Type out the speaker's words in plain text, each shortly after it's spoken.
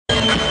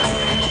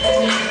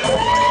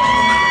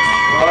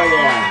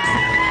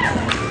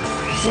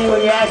See,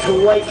 when you ask a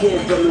white kid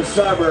from the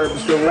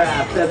suburbs to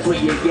rap, that's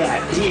what you get.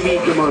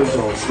 TV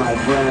commercials, my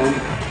friend.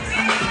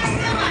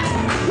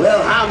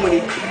 Well, how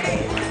many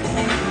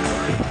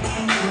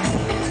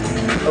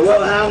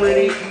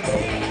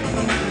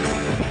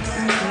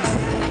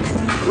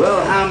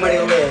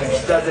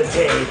lyrics does it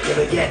take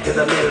to get to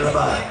the middle of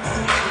a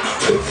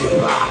Tootsie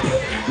Pop?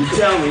 You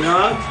tell me,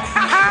 huh?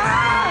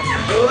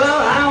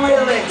 Well, how many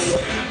licks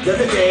does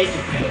it take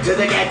to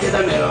get to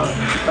the middle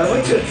of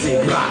a Tootsie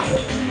Pop?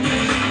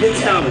 You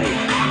tell me.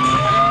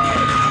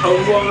 A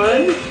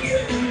 1,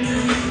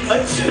 a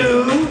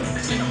 2,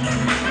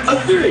 a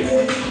 3.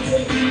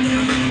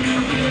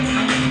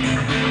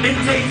 It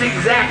takes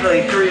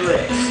exactly 3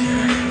 licks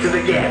to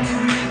get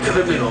to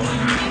the middle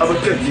of a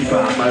Tootsie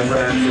Pop, my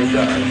friends. It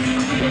does.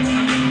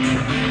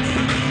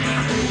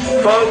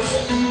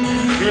 Folks,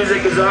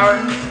 music is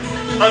art.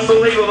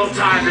 Unbelievable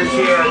time this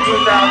year, 2006.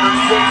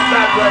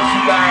 God bless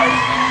you guys.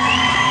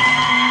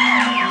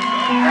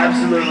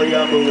 Absolutely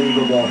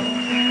unbelievable.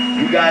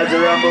 You guys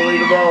are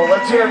unbelievable.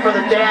 Let's hear it for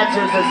the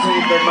dancers this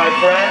evening, my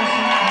friends.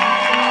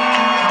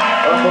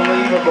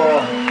 Unbelievable.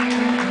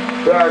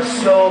 There are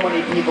so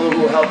many people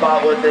who help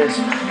out with this.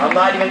 I'm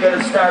not even going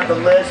to start the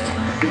list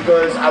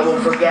because I will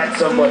forget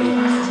somebody.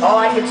 All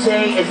I can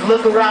say is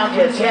look around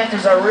you.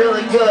 Chances are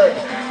really good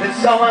that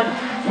someone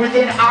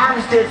within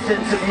arm's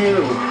distance of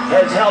you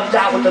has helped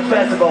out with the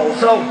festival.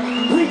 So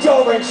reach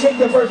over and shake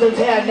the person's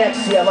hand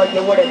next to you like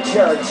you would at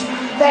church.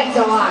 Thanks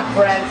a lot,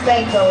 friends.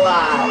 Thanks a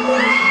lot.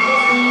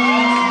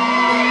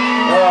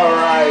 All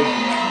right.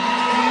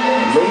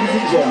 Ladies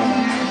and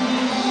gentlemen,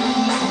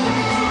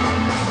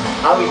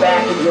 I'll be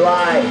back in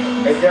July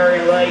at Very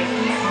Late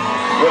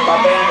with my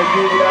band, the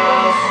Goo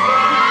Dolls.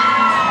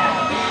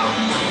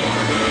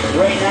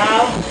 Right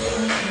now,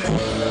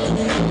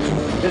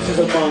 this is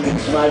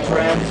AmUnGus, my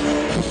friends.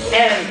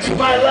 And to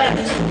my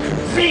left,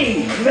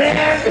 see,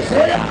 man, is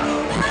it up?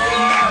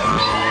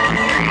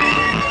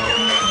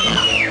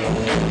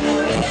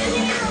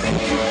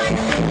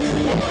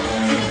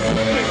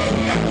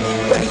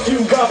 Thank you,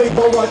 Robby,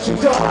 for what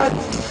you've done.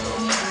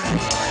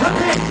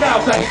 Now,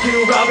 thank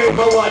you, Robby,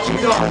 for what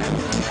you've done.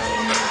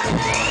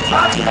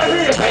 I'm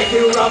here to thank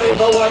you, Robby,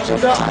 for what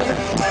you've done.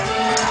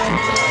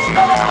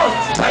 Come on!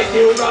 Thank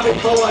you, Robby,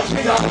 for what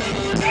you've done.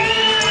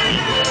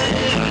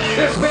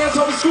 This man's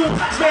on the school,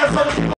 this man's on the